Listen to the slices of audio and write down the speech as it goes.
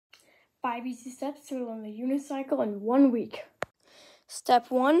5 easy steps to learn the unicycle in 1 week. Step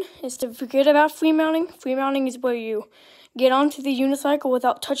 1 is to forget about free mounting. Free mounting is where you get onto the unicycle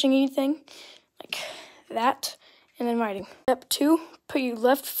without touching anything, like that, and then riding. Step 2, put your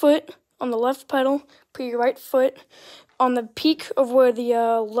left foot on the left pedal, put your right foot on the peak of where the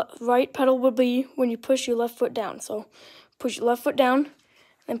right pedal would be when you push your left foot down. So push your left foot down,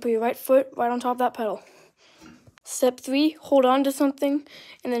 and put your right foot right on top of that pedal. Step 3, hold on to something,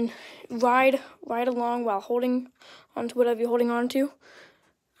 and then ride along while holding onto whatever you're holding on to.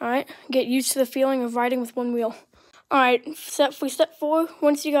 Alright, get used to the feeling of riding with one wheel. Alright, step 4,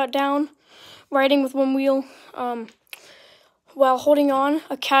 once you got down, riding with one wheel, while holding on,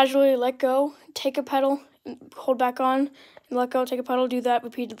 casually let go, take a pedal, and hold back on, and let go, take a pedal, do that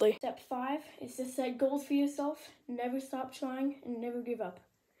repeatedly. Step 5 is to set goals for yourself, never stop trying, and never give up.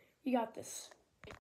 You got this.